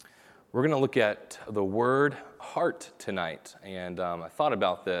We're going to look at the word heart tonight, and I thought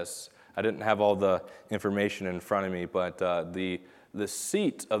about this. I didn't have all the information in front of me, but the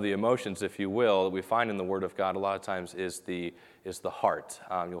seat of the emotions, if you will, that we find in the Word of God a lot of times is the heart.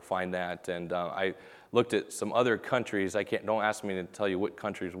 You'll find that, and I looked at some other countries. Don't ask me to tell you what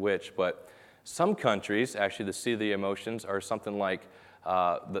country's which, but some countries, actually, the seat of the emotions are something like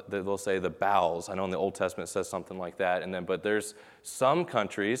they'll say the bowels. I know in the Old Testament it says something like that, but there's some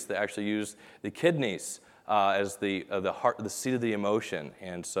countries that actually use the kidneys as the heart, the seat of the emotion,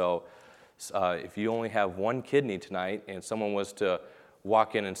 and so. If you only have one kidney tonight and someone was to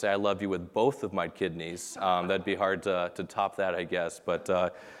walk in and say, I love you with both of my kidneys, that'd be hard to top that, I guess. But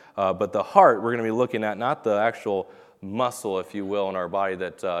the heart, we're going to be looking at not the actual muscle, if you will, in our body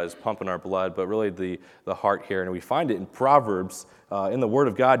that is pumping our blood, but really the heart here. And we find it in Proverbs. In the Word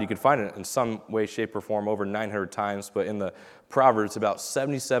of God, you can find it in some way, shape, or form over 900 times, but in the Proverbs, about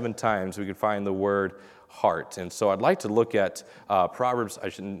 77 times we can find the word heart. And so I'd like to look at Proverbs. I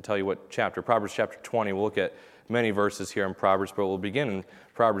shouldn't tell you what chapter. Proverbs chapter 20. We'll look at many verses here in Proverbs, but we'll begin in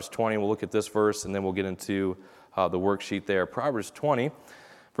Proverbs 20. We'll look at this verse, and then we'll get into the worksheet there. Proverbs 20,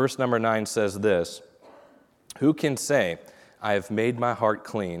 verse number 9 says this, "Who can say, I have made my heart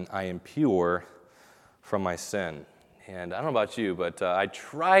clean, I am pure from my sin?" And I don't know about you, but I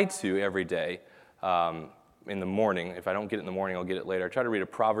try to every day in the morning. If I don't get it in the morning, I'll get it later. I try to read a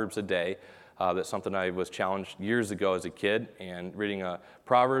Proverbs a day. That's something I was challenged years ago as a kid, and reading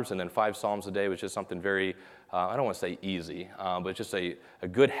Proverbs and then 5 Psalms a day was just something very, I don't want to say easy, but just a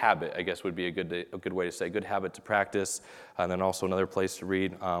good habit, I guess would be a good way to say, good habit to practice, and then also another place to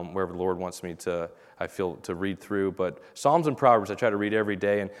read wherever the Lord wants me to, I feel, to read through. But Psalms and Proverbs I try to read every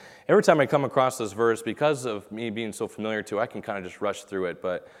day, and every time I come across this verse, because of me being so familiar to it, I can kind of just rush through it.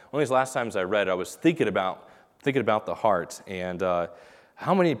 But one of these last times I read, I was thinking about the heart, and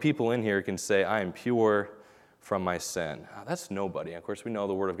how many people in here can say, I am pure from my sin? That's nobody. Of course, we know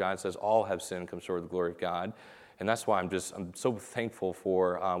the Word of God says all have sinned and come short of the glory of God. And that's why I'm so thankful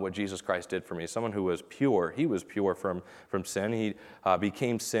for what Jesus Christ did for me. Someone who was pure. He was pure from sin. He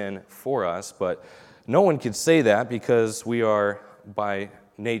became sin for us. But no one can say that because we are by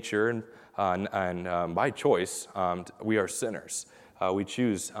nature and by choice, we are sinners. We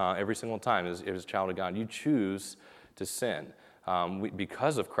choose every single time as a child of God. You choose to sin.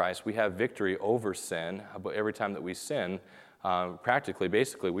 Because of Christ, we have victory over sin, but every time that we sin,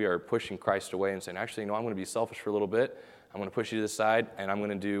 basically, we are pushing Christ away and saying, actually, I'm going to be selfish for a little bit, I'm going to push you to the side, and I'm going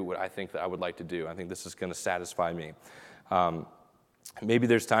to do what I think that I would like to do. I think this is going to satisfy me. Maybe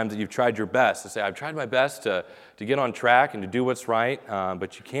there's times that you've tried your best to say, I've tried my best to get on track and to do what's right,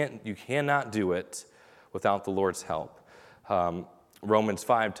 but you cannot do it without the Lord's help. Romans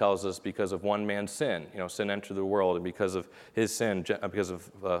 5 tells us because of one man's sin, sin entered the world, and because of his sin, because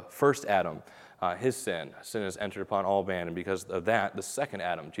of first Adam, his sin has entered upon all man, and because of that, the second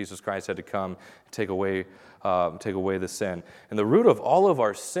Adam, Jesus Christ, had to come and take away the sin. And the root of all of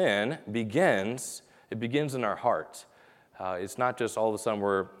our sin begins in our heart. It's not just all of a sudden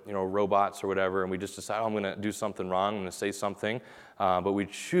we're robots or whatever, and we just decide, I'm going to do something wrong, I'm going to say something, but we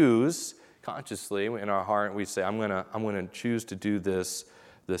choose consciously in our heart, we say, I'm gonna choose to do this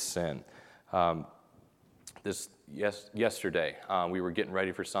sin. Yesterday, we were getting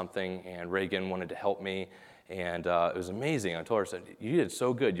ready for something, and Reagan wanted to help me, and it was amazing. I told her, I said, you did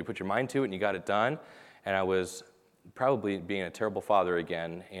so good. You put your mind to it, and you got it done. And I was probably being a terrible father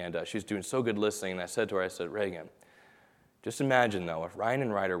again, and she was doing so good listening. And I said to her, Reagan, just imagine, though, if Ryan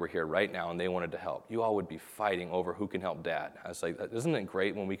and Ryder were here right now and they wanted to help, you all would be fighting over who can help Dad. I was like, isn't it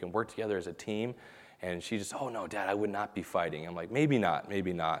great when we can work together as a team? And she just, oh, no, Dad, I would not be fighting. I'm like, maybe not.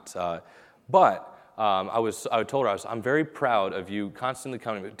 But I told her, I'm very proud of you constantly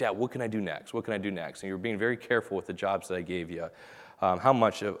coming, Dad, what can I do next? What can I do next? And you were being very careful with the jobs that I gave you. How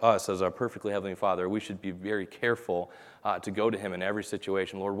much of us as our perfectly Heavenly Father, we should be very careful to go to Him in every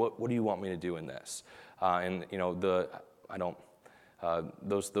situation. Lord, what do you want me to do in this?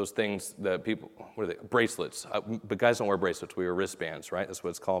 Those things that people, what are they? Bracelets. But guys don't wear bracelets. We wear wristbands, right? That's what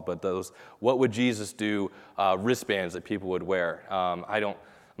it's called. But those, what would Jesus do? Wristbands that people would wear. I'm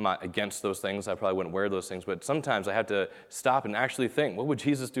not against those things. I probably wouldn't wear those things. But sometimes I have to stop and actually think, what would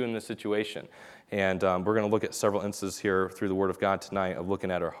Jesus do in this situation? And we're going to look at several instances here through the Word of God tonight of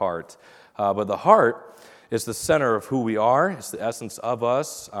looking at our heart. But the heart is the center of who we are. It's the essence of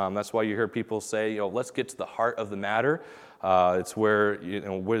us. That's why you hear people say, let's get to the heart of the matter. It's where,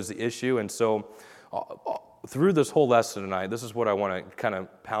 what is the issue? And so through this whole lesson tonight, this is what I want to kind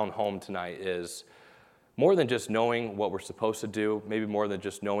of pound home tonight is more than just knowing what we're supposed to do, maybe more than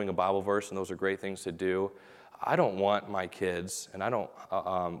just knowing a Bible verse, and those are great things to do. I don't want my kids, and I don't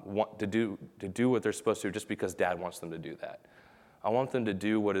want to do what they're supposed to do just because Dad wants them to do that. I want them to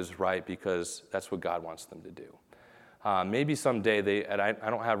do what is right because that's what God wants them to do. Maybe someday and I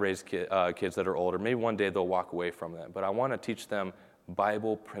don't have raised kids that are older. Maybe one day they'll walk away from that. But I want to teach them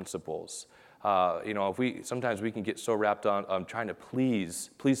Bible principles. Sometimes we can get so wrapped on trying to please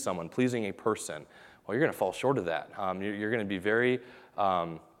someone, pleasing a person. Well, you're going to fall short of that. You're going to be very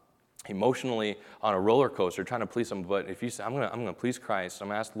emotionally on a roller coaster trying to please someone. But if you say, I'm going to please Christ, I'm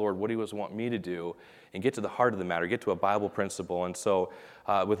going to ask the Lord what he would want me to do and get to the heart of the matter, get to a Bible principle. And so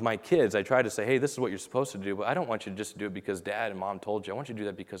with my kids, I try to say, hey, this is what you're supposed to do, but I don't want you to just do it because Dad and Mom told you. I want you to do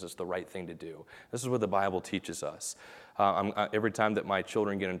that because it's the right thing to do. This is what the Bible teaches us. Every time that my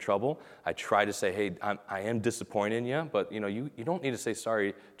children get in trouble, I try to say, hey, I am disappointed in you, but you don't need to say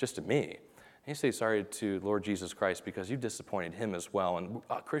sorry just to me. You say sorry to Lord Jesus Christ because you disappointed him as well. And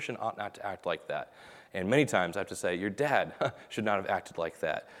a Christian ought not to act like that. And many times I have to say, your dad should not have acted like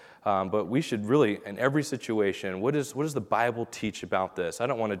that. But we should really, in every situation, what does the Bible teach about this? I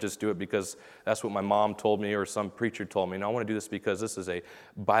don't want to just do it because that's what my mom told me or some preacher told me. No, I want to do this because this is a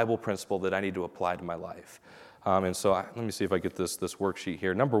Bible principle that I need to apply to my life. And so let me see if I get this worksheet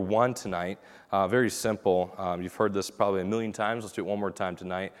here. Number 1 tonight, very simple. You've heard this probably a million times. Let's do it one more time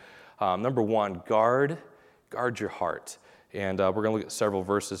tonight. Number 1, guard your heart. And we're going to look at several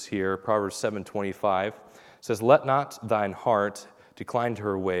verses here. Proverbs 7:25 says, let not thine heart decline to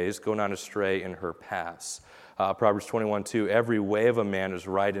her ways, go not astray in her paths. Proverbs 21:2, every way of a man is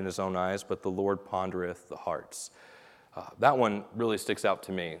right in his own eyes, but the Lord pondereth the hearts. That one really sticks out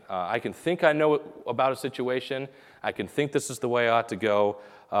to me. I can think I know about a situation. I can think this is the way I ought to go,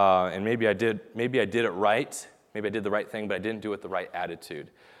 and maybe I did it right. Maybe I did the right thing, but I didn't do it with the right attitude.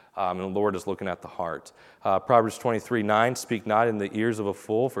 And the Lord is looking at the heart. Proverbs 23:9, speak not in the ears of a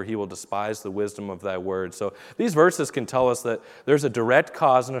fool, for he will despise the wisdom of thy word. So these verses can tell us that there's a direct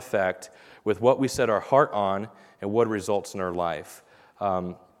cause and effect with what we set our heart on and what results in our life.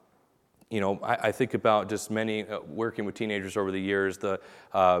 I think about just many, working with teenagers over the years,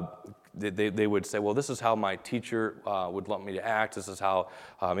 they would say, well, this is how my teacher would want me to act. This is how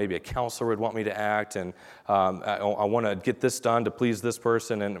maybe a counselor would want me to act. And I want to get this done to please this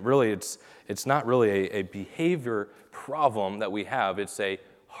person. And really, it's not really a behavior problem that we have. It's a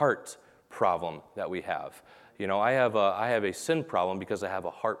heart problem that we have. I have a sin problem because I have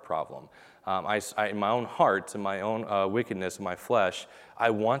a heart problem. In my own heart, in my own wickedness, in my flesh, I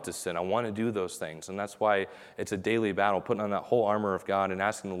want to sin. I want to do those things. And that's why it's a daily battle, putting on that whole armor of God and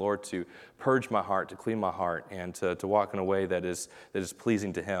asking the Lord to purge my heart, to clean my heart, and to walk in a way that is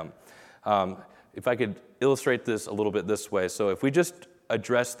pleasing to him. If I could illustrate this a little bit this way. So if we just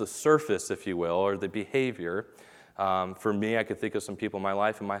address the surface, if you will, or the behavior, for me, I could think of some people in my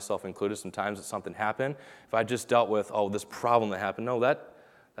life, and myself included, sometimes that something happened. If I just dealt with, this problem that happened, no,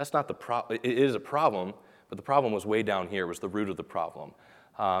 that's not the problem. It is a problem, but the problem was way down here. It was the root of the problem.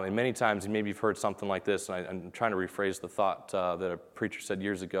 And many times, maybe you've heard something like this, and I'm trying to rephrase the thought that a preacher said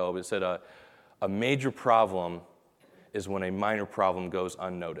years ago, but it said, a major problem is when a minor problem goes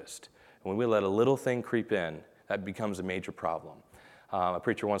unnoticed. And when we let a little thing creep in, that becomes a major problem. A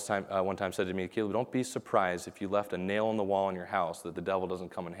preacher one time said to me, Caleb, don't be surprised if you left a nail in the wall in your house that the devil doesn't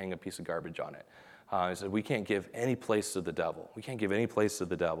come and hang a piece of garbage on it. He said, we can't give any place to the devil. We can't give any place to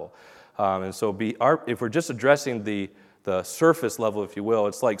the devil. And so if we're just addressing the surface level, if you will,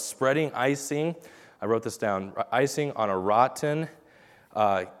 it's like spreading icing. I wrote this down. Icing on a rotten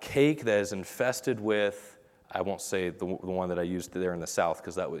cake that is infested with, I won't say the one that I used there in the South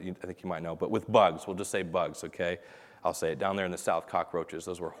because I think you might know, but with bugs. We'll just say bugs, okay? I'll say it. Down there in the South, cockroaches.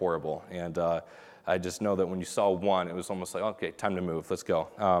 Those were horrible. And I just know that when you saw one, it was almost like, okay, time to move. Let's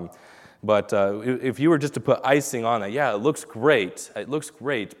go. But if you were just to put icing on that, yeah, it looks great. It looks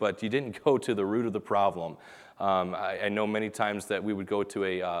great, but you didn't go to the root of the problem. I know many times that we would go to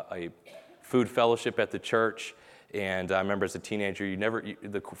a food fellowship at the church, and I remember as a teenager,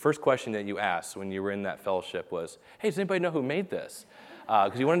 the first question that you asked when you were in that fellowship was, hey, does anybody know who made this?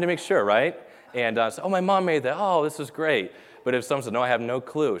 Because you wanted to make sure, right? And so, my mom made that. Oh, this is great. But if someone said, no, I have no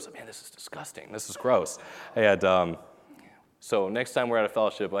clue, it's like, man, this is disgusting. This is gross. And so next time we're at a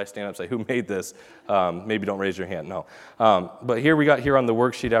fellowship, I stand up and say, who made this? Maybe don't raise your hand, no. But we got here on the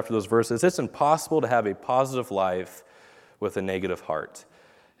worksheet after those verses, it's impossible to have a positive life with a negative heart.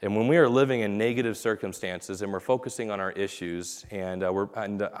 And when we are living in negative circumstances and we're focusing on our issues, and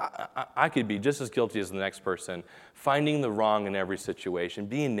I could be just as guilty as the next person, finding the wrong in every situation,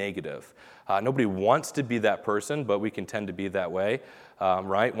 being negative. Nobody wants to be that person, but we can tend to be that way,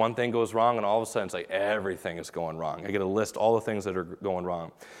 right? One thing goes wrong, and all of a sudden it's like everything is going wrong. I get to list all the things that are going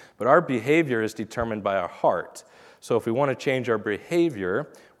wrong. But our behavior is determined by our heart. So if we want to change our behavior,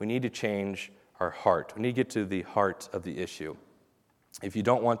 we need to change our heart. We need to get to the heart of the issue. If you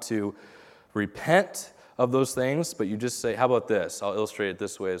don't want to repent of those things, but you just say, how about this? I'll illustrate it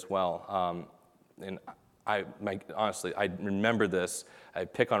this way as well. Honestly, I remember this. I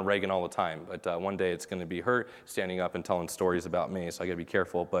pick on Reagan all the time, but one day it's going to be her standing up and telling stories about me, so I got to be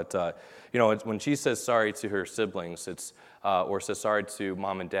careful. But when she says sorry to her siblings, or says sorry to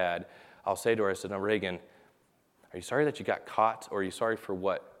mom and dad, I'll say to her, I said, "No, Reagan, are you sorry that you got caught, or are you sorry for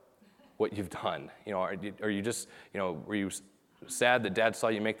what you've done? Are you just, were you sad that dad saw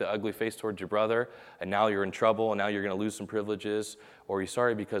you make the ugly face towards your brother, and now you're in trouble, and now you're going to lose some privileges? Or are you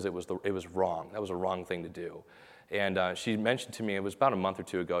sorry because it was wrong? That was a wrong thing to do." And she mentioned to me, it was about a month or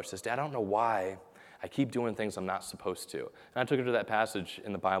two ago, she says, "Dad, I don't know why I keep doing things I'm not supposed to." And I took her to that passage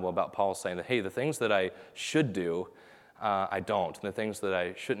in the Bible about Paul saying that, hey, the things that I should do, I don't. And the things that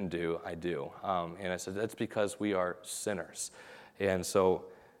I shouldn't do, I do. And I said, that's because we are sinners. And so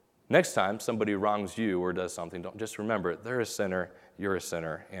next time somebody wrongs you or does something, don't just remember, they're a sinner, you're a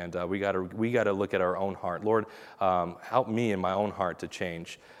sinner, and we got to look at our own heart. Lord, help me in my own heart to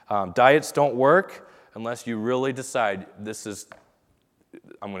change. Diets don't work unless you really decide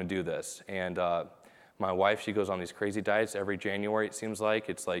I'm going to do this. And my wife, she goes on these crazy diets every January. It seems like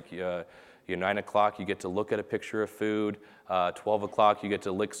it's like 9 o'clock, you get to look at a picture of food. 12 o'clock, you get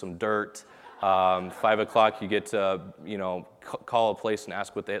to lick some dirt. 5 o'clock, you get to, call a place and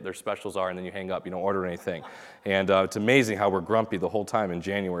ask what their specials are, and then you hang up. You don't order anything. And it's amazing how we're grumpy the whole time in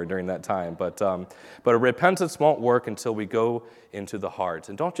January during that time. But a repentance won't work until we go into the heart.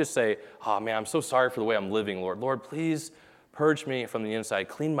 And don't just say, "Oh, man, I'm so sorry for the way I'm living, Lord. Lord, please purge me from the inside.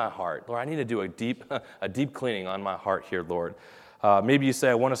 Clean my heart. Lord, I need to do a deep cleaning on my heart here, Lord." Maybe you say,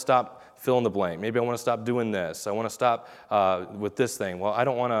 "I want to stop fill in the blank. Maybe I want to stop doing this. I want to stop with this thing. Well, I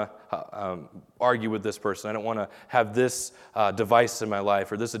don't want to argue with this person. I don't want to have this device in my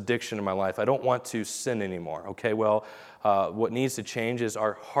life or this addiction in my life. I don't want to sin anymore." Okay, well, what needs to change is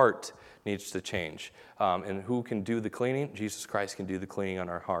our heart needs to change. And who can do the cleaning? Jesus Christ can do the cleaning on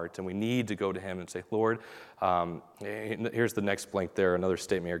our heart. And we need to go to him and say, "Lord," here's the next blank there, another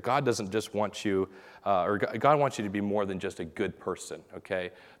statement here. God doesn't just want you, God wants you to be more than just a good person,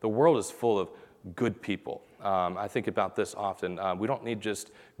 okay? The world is full of good people. I think about this often. We don't need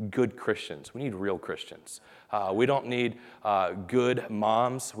just good Christians. We need real Christians. We don't need good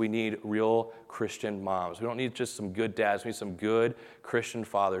moms. We need real Christian moms. We don't need just some good dads. We need some good Christian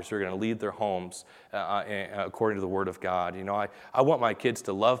fathers who are going to lead their homes according to the Word of God. I want my kids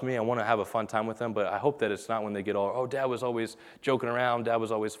to love me. I want to have a fun time with them, but I hope that it's not when they get older, "Oh, Dad was always joking around. Dad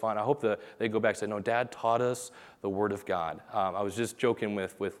was always fun." I hope that they go back and say, "No, Dad taught us the Word of God." I was just joking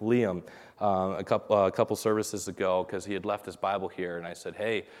with Liam a couple services ago because he had left his Bible here, and I said,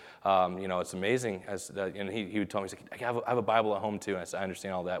 "Hey, it's amazing." And he would tell me, he's like, I have a Bible at home too. And I said, "I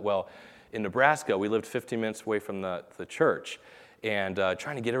understand all that." Well, in Nebraska, we lived 15 minutes away from the church, and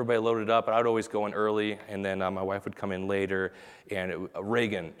trying to get everybody loaded up. But I would always go in early, and then my wife would come in later. And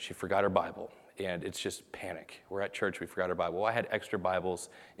Reagan, she forgot her Bible, and it's just panic. We're at church, we forgot our Bible. Well, I had extra Bibles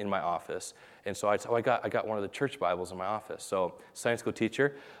in my office, and so I got one of the church Bibles in my office. So Sunday school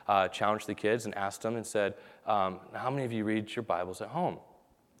teacher challenged the kids and asked them and said, "How many of you read your Bibles at home?"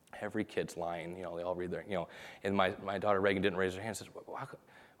 Every kid's lying, they all read their, And my daughter Reagan didn't raise her hand and says, "Well,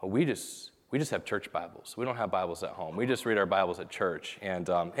 we just have church Bibles. We don't have Bibles at home. We just read our Bibles at church." And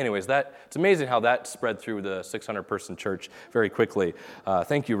anyways, it's amazing how that spread through the 600-person church very quickly.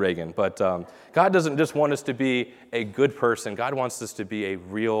 Thank you, Reagan. But God doesn't just want us to be a good person. God wants us to be a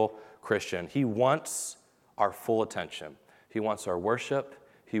real Christian. He wants our full attention. He wants our worship.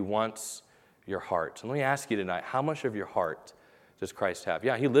 He wants your heart. And let me ask you tonight, how much of your heart does Christ have?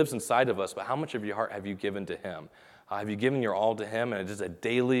 Yeah, he lives inside of us, but how much of your heart have you given to him? Have you given your all to him? And it's a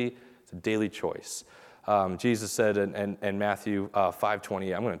daily choice. Jesus said in Matthew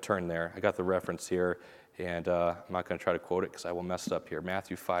 5:28, I'm going to turn there. I got the reference here, and I'm not going to try to quote it because I will mess it up here.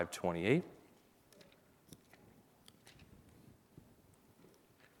 Matthew 5:28.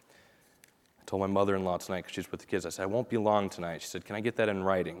 I told my mother-in-law tonight, because she's with the kids, I said, "I won't be long tonight." She said, "Can I get that in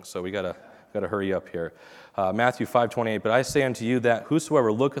writing?" So we got to hurry up here. Matthew 5:28, "But I say unto you that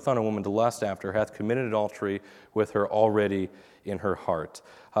whosoever looketh on a woman to lust after her hath committed adultery with her already in her heart."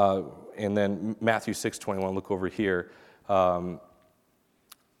 And then Matthew 6:21, look over here.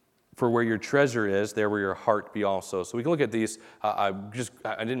 for where your treasure is, there will your heart be also. So we can look at these. I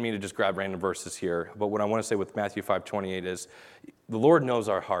didn't mean to just grab random verses here, but what I want to say with Matthew 5:28 is, the Lord knows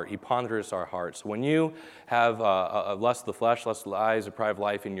our heart. He ponders our heart. So when you have a lust of the flesh, lust of the eyes, a pride of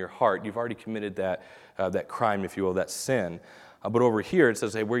life in your heart, you've already committed that crime, if you will, that sin. But over here it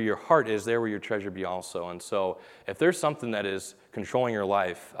says, hey, where your heart is, there will your treasure be also. And so if there's something that is controlling your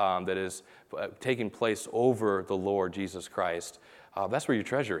life, that is taking place over the Lord Jesus Christ, that's where your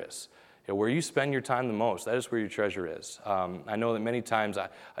treasure is. Where you spend your time the most, that is where your treasure is. I know that many times, I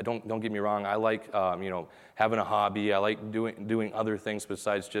don't get me wrong, I like having a hobby. I like doing other things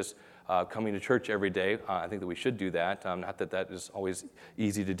besides just coming to church every day. I think that we should do that. Not that is always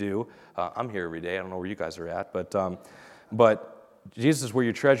easy to do. I'm here every day. I don't know where you guys are at, but Jesus is where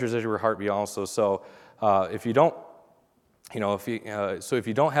your treasure is, your heart be also. So if you don't, if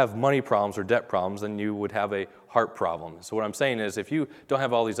you don't have money problems or debt problems, then you would have a heart problem. So what I'm saying is, if you don't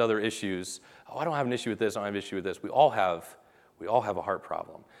have all these other issues, I don't have an issue with this, I don't have an issue with this. We all have a heart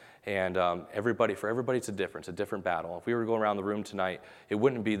problem. And for everybody, it's a different battle. If we were to go around the room tonight, it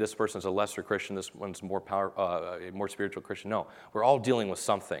wouldn't be this person's a lesser Christian, this one's more spiritual Christian. No, we're all dealing with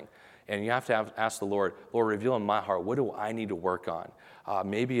something. And you have to ask the Lord, reveal in my heart, what do I need to work on?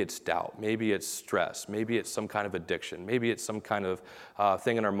 Maybe it's doubt. Maybe it's stress. Maybe it's some kind of addiction. Maybe it's some kind of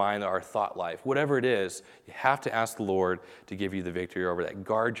thing in our mind, our thought life. Whatever it is, you have to ask the Lord to give you the victory over that.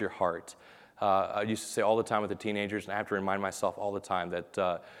 Guard your heart. I used to say all the time with the teenagers, and I have to remind myself all the time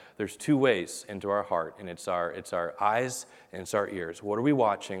that there's two ways into our heart, and it's our eyes and it's our ears. What are we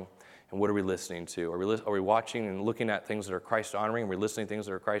watching? And what are we listening to? Are we watching and looking at things that are Christ-honoring? Are we listening to things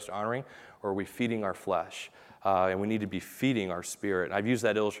that are Christ-honoring? Or are we feeding our flesh? And we need to be feeding our spirit. I've used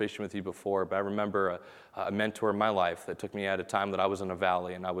that illustration with you before, but I remember a mentor in my life that took me at a time that I was in a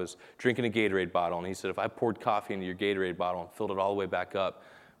valley, and I was drinking a Gatorade bottle. And he said, if I poured coffee into your Gatorade bottle and filled it all the way back up,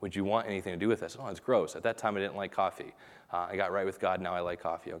 would you want anything to do with this? Oh, it's gross. At that time, I didn't like coffee. I got right with God. Now I like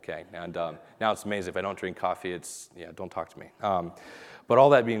coffee, okay. And now it's amazing. If I don't drink coffee, don't talk to me. But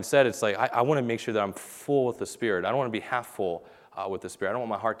all that being said, it's like I want to make sure that I'm full with the Spirit. I don't want to be half full with the Spirit. I don't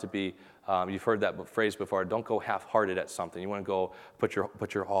want my heart to be, you've heard that phrase before, don't go half-hearted at something. You want to go put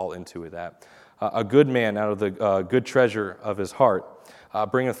your all into that. A good man out of the good treasure of his heart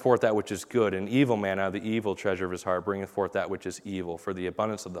bringeth forth that which is good. An evil man out of the evil treasure of his heart bringeth forth that which is evil. For the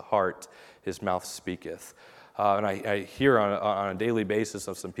abundance of the heart his mouth speaketh. And I hear on a daily basis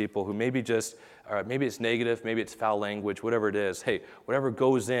of some people who maybe maybe it's negative, maybe it's foul language, whatever it is. Hey, whatever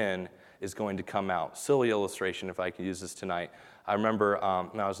goes in is going to come out. Silly illustration, if I could use this tonight. I remember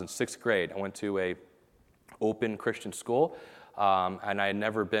when I was in 6th grade, I went to a open Christian school, and I had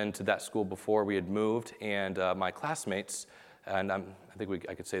never been to that school before. We had moved, and my classmates, and I think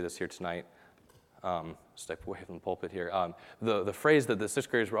I could say this here tonight, step away from the pulpit here. The phrase that the 6th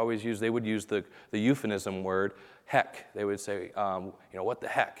graders would always use, they would use the euphemism word, heck. They would say, what the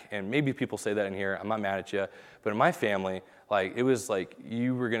heck? And maybe people say that in here. I'm not mad at you. But in my family, it was like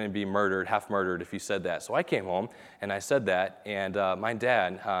you were going to be murdered, half murdered if you said that. So I came home and I said that, and my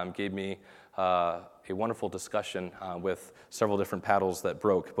dad gave me a wonderful discussion with several different paddles that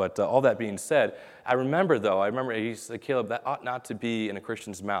broke. But all that being said, I remember he said, Caleb, that ought not to be in a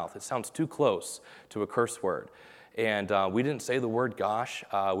Christian's mouth. It sounds too close to a curse word. And we didn't say the word gosh.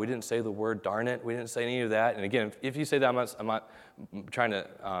 We didn't say the word darn it. We didn't say any of that. And again, if you say that, I'm not trying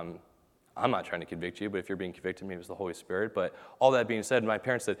to convict you, but if you're being convicted, maybe it's the Holy Spirit. But all that being said, my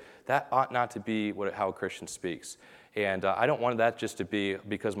parents said, that ought not to be how a Christian speaks. And I don't want that just to be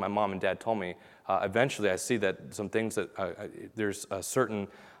because my mom and dad told me. Eventually, I see that some things that there's a certain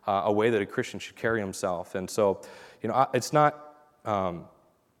a way that a Christian should carry himself. And so, it's not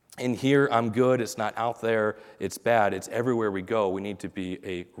in here, I'm good. It's not out there. It's bad. It's everywhere we go. We need to be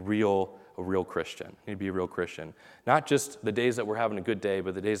a real Christian. We need to be a real Christian. Not just the days that we're having a good day,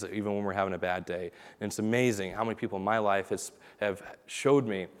 but the days that even when we're having a bad day. And it's amazing how many people in my life have showed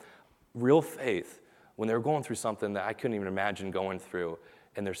me real faith when they're going through something that I couldn't even imagine going through,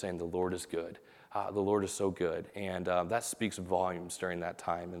 and they're saying, the Lord is good. The Lord is so good. And that speaks volumes during that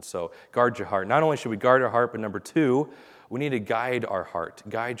time. And so guard your heart. Not only should we guard our heart, but number 2, we need to guide our heart.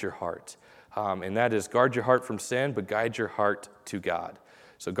 Guide your heart. And that is guard your heart from sin, but guide your heart to God.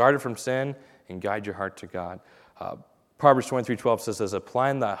 So guard it from sin and guide your heart to God. Proverbs 23:12 says,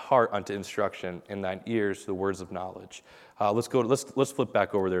 applying thy heart unto instruction and thine ears to the words of knowledge. Let's flip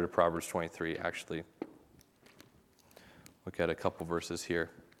back over there to Proverbs 23, actually. Look at a couple verses here.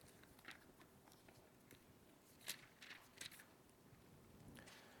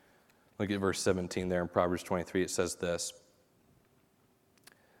 Look at verse 17 there in Proverbs 23. It says this,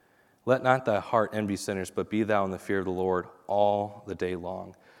 let not thy heart envy sinners, but be thou in the fear of the Lord all the day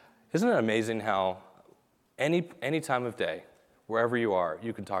long. Isn't it amazing how any time of day, wherever you are,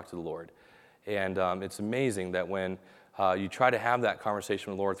 you can talk to the Lord. And it's amazing that when you try to have that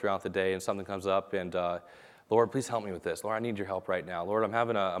conversation with the Lord throughout the day and something comes up and, Lord, please help me with this. Lord, I need your help right now. Lord, I'm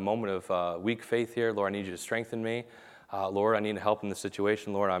having a moment of weak faith here. Lord, I need you to strengthen me. Lord, I need help in this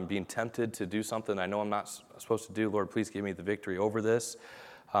situation. Lord, I'm being tempted to do something I know I'm not supposed to do. Lord, please give me the victory over this.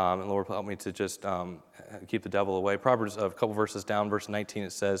 And Lord, help me to just keep the devil away. Proverbs, a couple verses down, verse 19,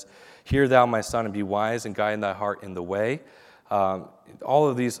 it says, "Hear thou, my son, and be wise, and guide thy heart in the way." All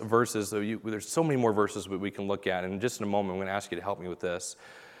of these verses, there's so many more verses that we can look at. And just in a moment, I'm going to ask you to help me with this.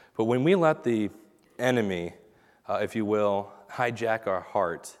 But when we let the enemy, if you will, hijack our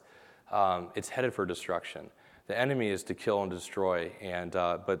heart, it's headed for destruction. The enemy is to kill and destroy,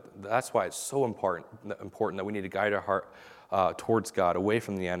 but that's why it's so important that we need to guide our heart towards God, away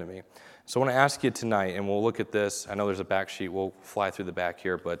from the enemy. So I want to ask you tonight, and we'll look at this. I know there's a back sheet. We'll fly through the back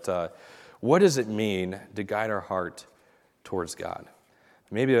here, but what does it mean to guide our heart towards God?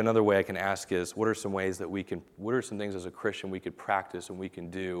 Maybe another way I can ask is, what are some things as a Christian we could practice and we can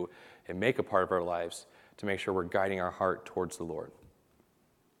do and make a part of our lives to make sure we're guiding our heart towards the Lord?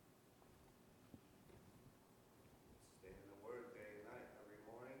 Stay in the Word day and night, every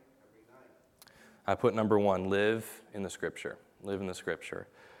morning, every night. I put number 1, live in the Scripture. Live in the Scripture.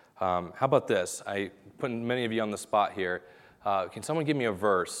 How about this? I put many of you on the spot here. Can someone give me a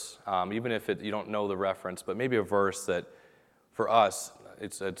verse, even if you don't know the reference, but maybe a verse that, for us,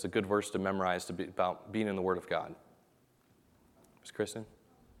 it's a good verse to memorize about being in the Word of God. Ms. Kristen?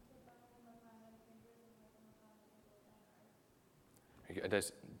 Brother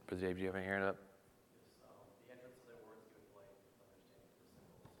Dave, do you have any hand up? The entrance of their words give light, understanding the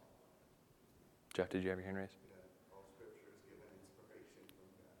symbol of Psalm. Jeff, did you have your hand raised? Yeah, all Scripture is given inspiration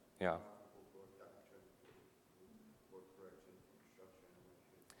from God. Yeah. For doctrine, for correction, for instruction, and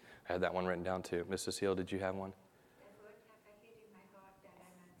reproof. I had that one written down too. Miss Cecile, did you have one?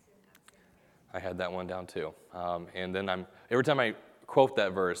 I had that one down too. And then every time I quote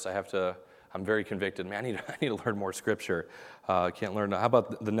that verse, I'm very convicted. Man, I need to learn more Scripture. Can't learn. How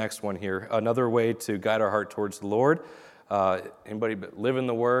about the next one here? Another way to guide our heart towards the Lord. Anybody live in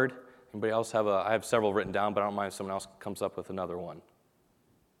the Word? Anybody else I have several written down, but I don't mind if someone else comes up with another one.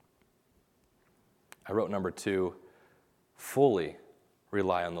 I wrote number 2, fully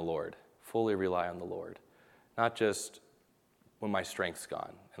rely on the Lord. Fully rely on the Lord. Not just when my strength's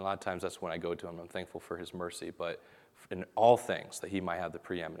gone. And a lot of times that's when I go to Him. I'm thankful for His mercy, but in all things that He might have the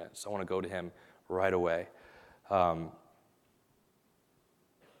preeminence. I want to go to Him right away. I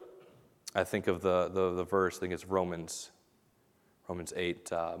think of the verse, I think it's Romans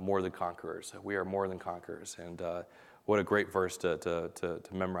 8, more than conquerors. We are more than conquerors. And what a great verse to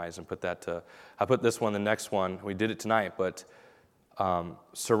memorize and put that to. I put this one, the next one. We did it tonight, but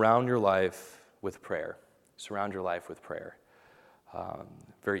surround your life with prayer. Surround your life with prayer.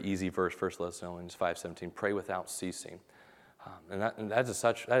 Very easy verse, 1 Thessalonians 5:17. Pray without ceasing. And that is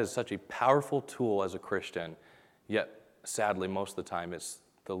such a powerful tool as a Christian, yet sadly most of the time it's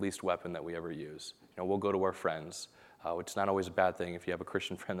the least weapon that we ever use. We'll go to our friends, which is not always a bad thing if you have a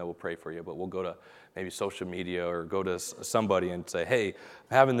Christian friend that will pray for you, but we'll go to maybe social media or go to somebody and say, hey, I'm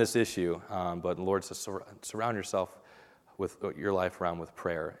having this issue. But the Lord says, surround yourself with your life around with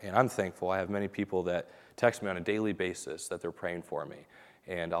prayer. And I'm thankful. I have many people that text me on a daily basis that they're praying for me.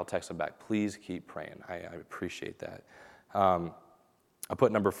 And I'll text them back, please keep praying. I appreciate that. I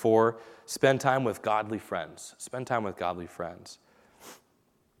put number 4, spend time with godly friends. Spend time with godly friends.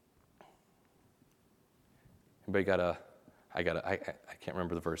 Anybody I can't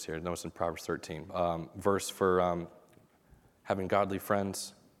remember the verse here. I know it's in Proverbs 13. Verse for having godly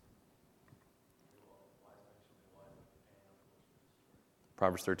friends.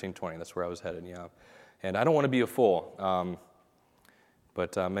 Proverbs 13:20, that's where I was headed, yeah. And I don't want to be a fool,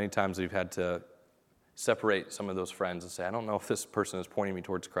 but many times we've had to separate some of those friends and say, I don't know if this person is pointing me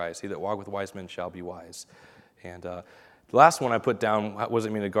towards Christ. He that walketh with wise men shall be wise. And the last one I put down, what does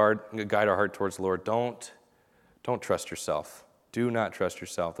it mean to guide our heart towards the Lord? Don't trust yourself. Do not trust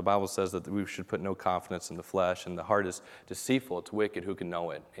yourself. The Bible says that we should put no confidence in the flesh, and the heart is deceitful, it's wicked, who can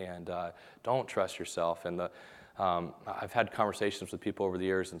know it? And don't trust yourself. And I've had conversations with people over the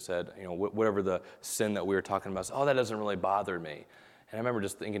years and said, whatever the sin that we were talking about, that doesn't really bother me. And I remember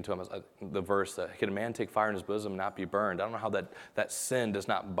just thinking to him, the verse, can a man take fire in his bosom and not be burned? I don't know how that sin does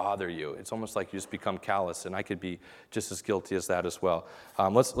not bother you. It's almost like you just become callous, and I could be just as guilty as that as well.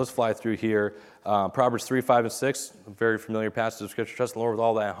 Let's fly through here. Proverbs 3, 5, and 6, a very familiar passage of Scripture. Trust the Lord with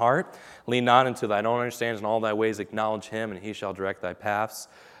all thy heart. Lean not into thine own understanding. In all thy ways acknowledge Him, and He shall direct thy paths.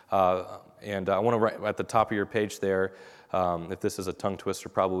 And I want to write at the top of your page there, If this is a tongue twister,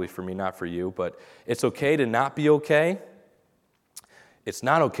 probably for me, not for you. But it's okay to not be okay. It's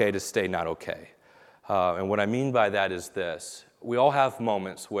not okay to stay not okay. And what I mean by that is this. We all have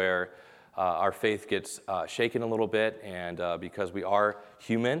moments where our faith gets shaken a little bit, and because we are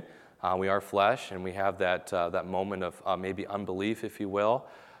human, we are flesh, and we have that moment of maybe unbelief, if you will.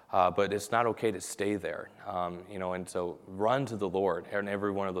 But it's not okay to stay there, and so run to the Lord in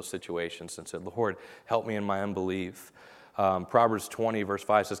every one of those situations and say, Lord, help me in my unbelief. Proverbs 20, verse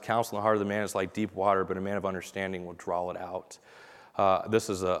 5 says, counsel in the heart of the man is like deep water, but a man of understanding will draw it out. This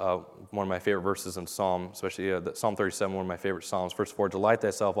is one of my favorite verses in Psalm, especially Psalm 37, one of my favorite Psalms. Verse 4, delight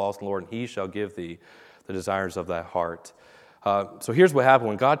thyself also in the Lord, and he shall give thee the desires of thy heart. So here's what happens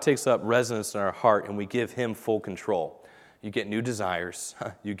when God takes up residence in our heart and we give him full control. You get new desires.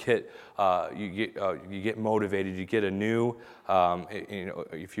 You get motivated. You get a new,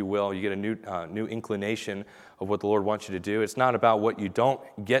 if you will, you get a new inclination of what the Lord wants you to do. It's not about what you don't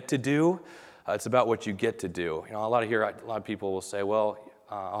get to do. It's about what you get to do. A lot of people will say, well,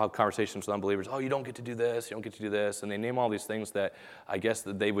 I'll have conversations with unbelievers. Oh, you don't get to do this. You don't get to do this, and they name all these things that I guess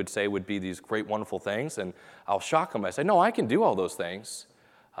that they would say would be these great, wonderful things, and I'll shock them. I say, no, I can do all those things.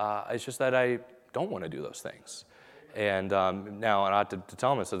 It's just that I don't want to do those things. And now, and I have to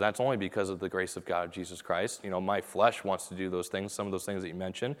tell them, so that's only because of the grace of God, Jesus Christ. My flesh wants to do those things, some of those things that you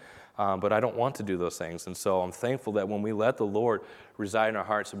mentioned, but I don't want to do those things. And so I'm thankful that when we let the Lord reside in our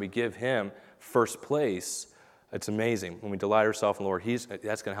hearts and we give him first place, it's amazing. When we delight ourselves in the Lord,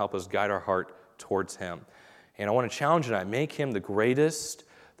 that's going to help us guide our heart towards him. And I want to challenge you tonight, make him the greatest,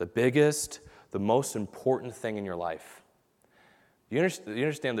 the biggest, the most important thing in your life. You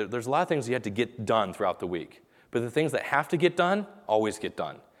understand that there's a lot of things you have to get done throughout the week. But the things that have to get done, always get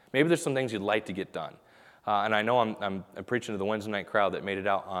done. Maybe there's some things you'd like to get done. And I know I'm preaching to the Wednesday night crowd that made it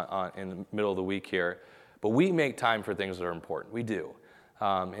out in the middle of the week here. But we make time for things that are important. We do.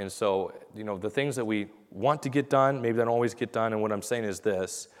 And so, the things that we want to get done, maybe they don't always get done. And what I'm saying is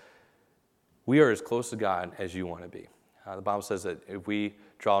this. We are as close to God as you want to be. The Bible says that if we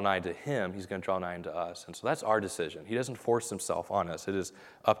draw nigh to him, he's going to draw nigh to us. And so that's our decision. He doesn't force himself on us. It is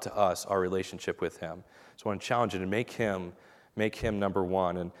up to us, our relationship with him. So I want to challenge you to make him number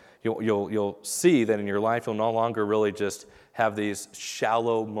one. And you'll see that in your life, you'll no longer really just have these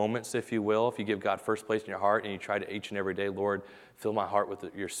shallow moments, if you will. If you give God first place in your heart and you try to each and every day, Lord, fill my heart with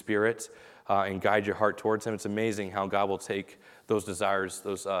your spirit and guide your heart towards him. It's amazing how God will take those desires,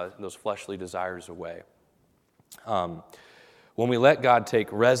 those fleshly desires away. When we let God take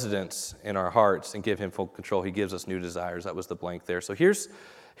residence in our hearts and give him full control, he gives us new desires. That was the blank there. So here's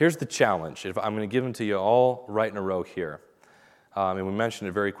the challenge. I'm going to give them to you all right in a row here. And we mentioned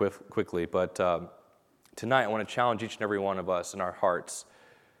it very quickly, but tonight I want to challenge each and every one of us in our hearts.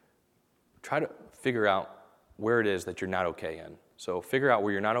 Try to figure out where it is that you're not okay in. So figure out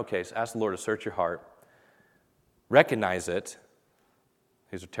where you're not okay. So ask the Lord to search your heart. Recognize it.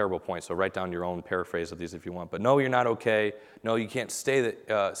 These are terrible points, so write down your own paraphrase of these if you want. But no, you're not okay. No, you can't stay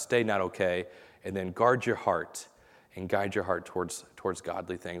not okay. And then guard your heart and guide your heart towards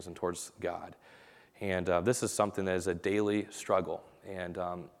godly things and towards God. And this is something that is a daily struggle. And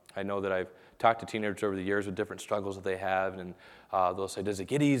I know that I've talked to teenagers over the years with different struggles that they have, and they'll say, does it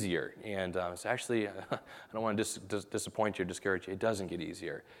get easier? And it's actually, I don't want to disappoint you or discourage you. It doesn't get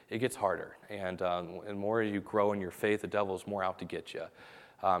easier. It gets harder. And the more you grow in your faith, the devil is more out to get you.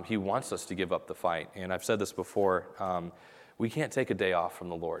 He wants us to give up the fight. And I've said this before, we can't take a day off from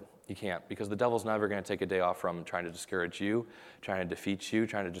the Lord. You can't, because the devil's never going to take a day off from trying to discourage you, trying to defeat you,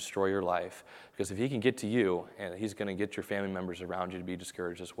 trying to destroy your life. Because if he can get to you, and he's going to get your family members around you to be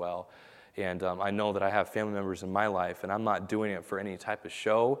discouraged as well. And I know that I have family members in my life, and I'm not doing it for any type of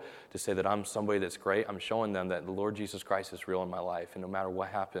show to say that I'm somebody that's great. I'm showing them that the Lord Jesus Christ is real in my life, and no matter what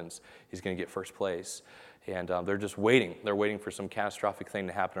happens, he's going to get first place. And they're just waiting. They're waiting for some catastrophic thing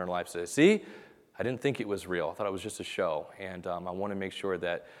to happen in their life. So, see, I didn't think it was real. I thought it was just a show. And I want to make sure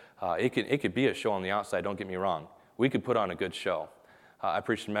that it could be a show on the outside, don't get me wrong. We could put on a good show. I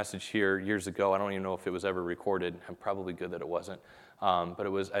preached a message here years ago. I don't even know if it was ever recorded. I'm probably good that it wasn't. But it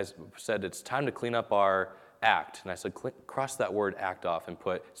was, I said, it's time to clean up our act. And I said, cross that word act off and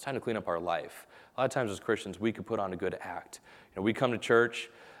put, it's time to clean up our life. A lot of times as Christians, we could put on a good act. We come to church,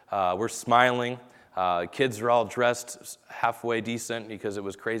 we're smiling. Kids are all dressed halfway decent because it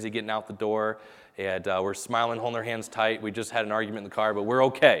was crazy getting out the door. And we're smiling, holding our hands tight. We just had an argument in the car, but we're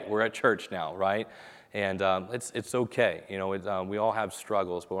okay. We're at church now, right? And it's okay. We all have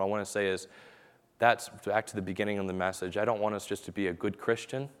struggles. But what I want to say is, that's back to the beginning of the message. I don't want us just to be a good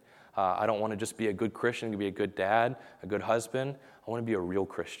Christian. I don't want to just be a good Christian, to be a good dad, a good husband. I want to be a real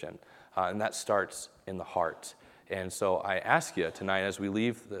Christian. And that starts in the heart. And so I ask you tonight, as we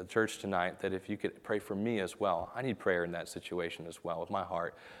leave the church tonight, that if you could pray for me as well. I need prayer in that situation as well with my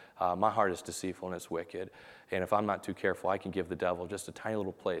heart. My heart is deceitful and it's wicked. And if I'm not too careful, I can give the devil just a tiny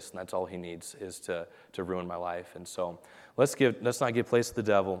little place, and that's all he needs is to ruin my life. And so let's not give place to the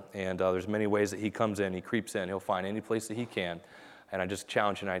devil. And there's many ways that he comes in, he creeps in, he'll find any place that he can. And I just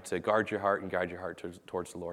challenge you tonight to guard your heart and guide your heart towards the Lord.